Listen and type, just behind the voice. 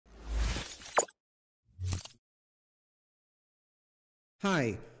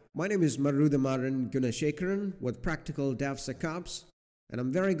Hi, my name is Marudamaran Gunashekaran with Practical DevSecOps, and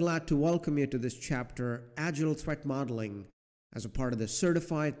I'm very glad to welcome you to this chapter, Agile Threat Modeling, as a part of the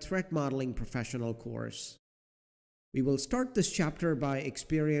Certified Threat Modeling Professional course. We will start this chapter by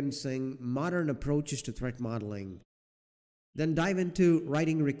experiencing modern approaches to threat modeling, then dive into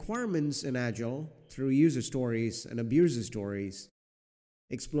writing requirements in Agile through user stories and abuser stories,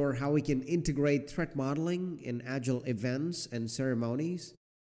 explore how we can integrate threat modeling in Agile events and ceremonies,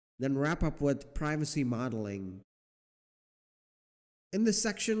 then wrap up with privacy modeling. In this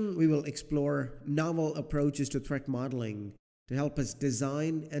section, we will explore novel approaches to threat modeling to help us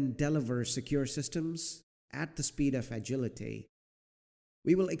design and deliver secure systems at the speed of agility.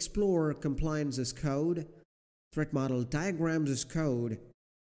 We will explore compliance as code, threat model diagrams as code,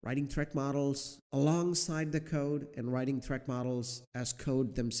 writing threat models alongside the code and writing threat models as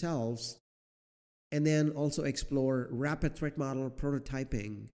code themselves, and then also explore rapid threat model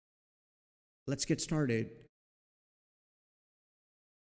prototyping. Let's get started.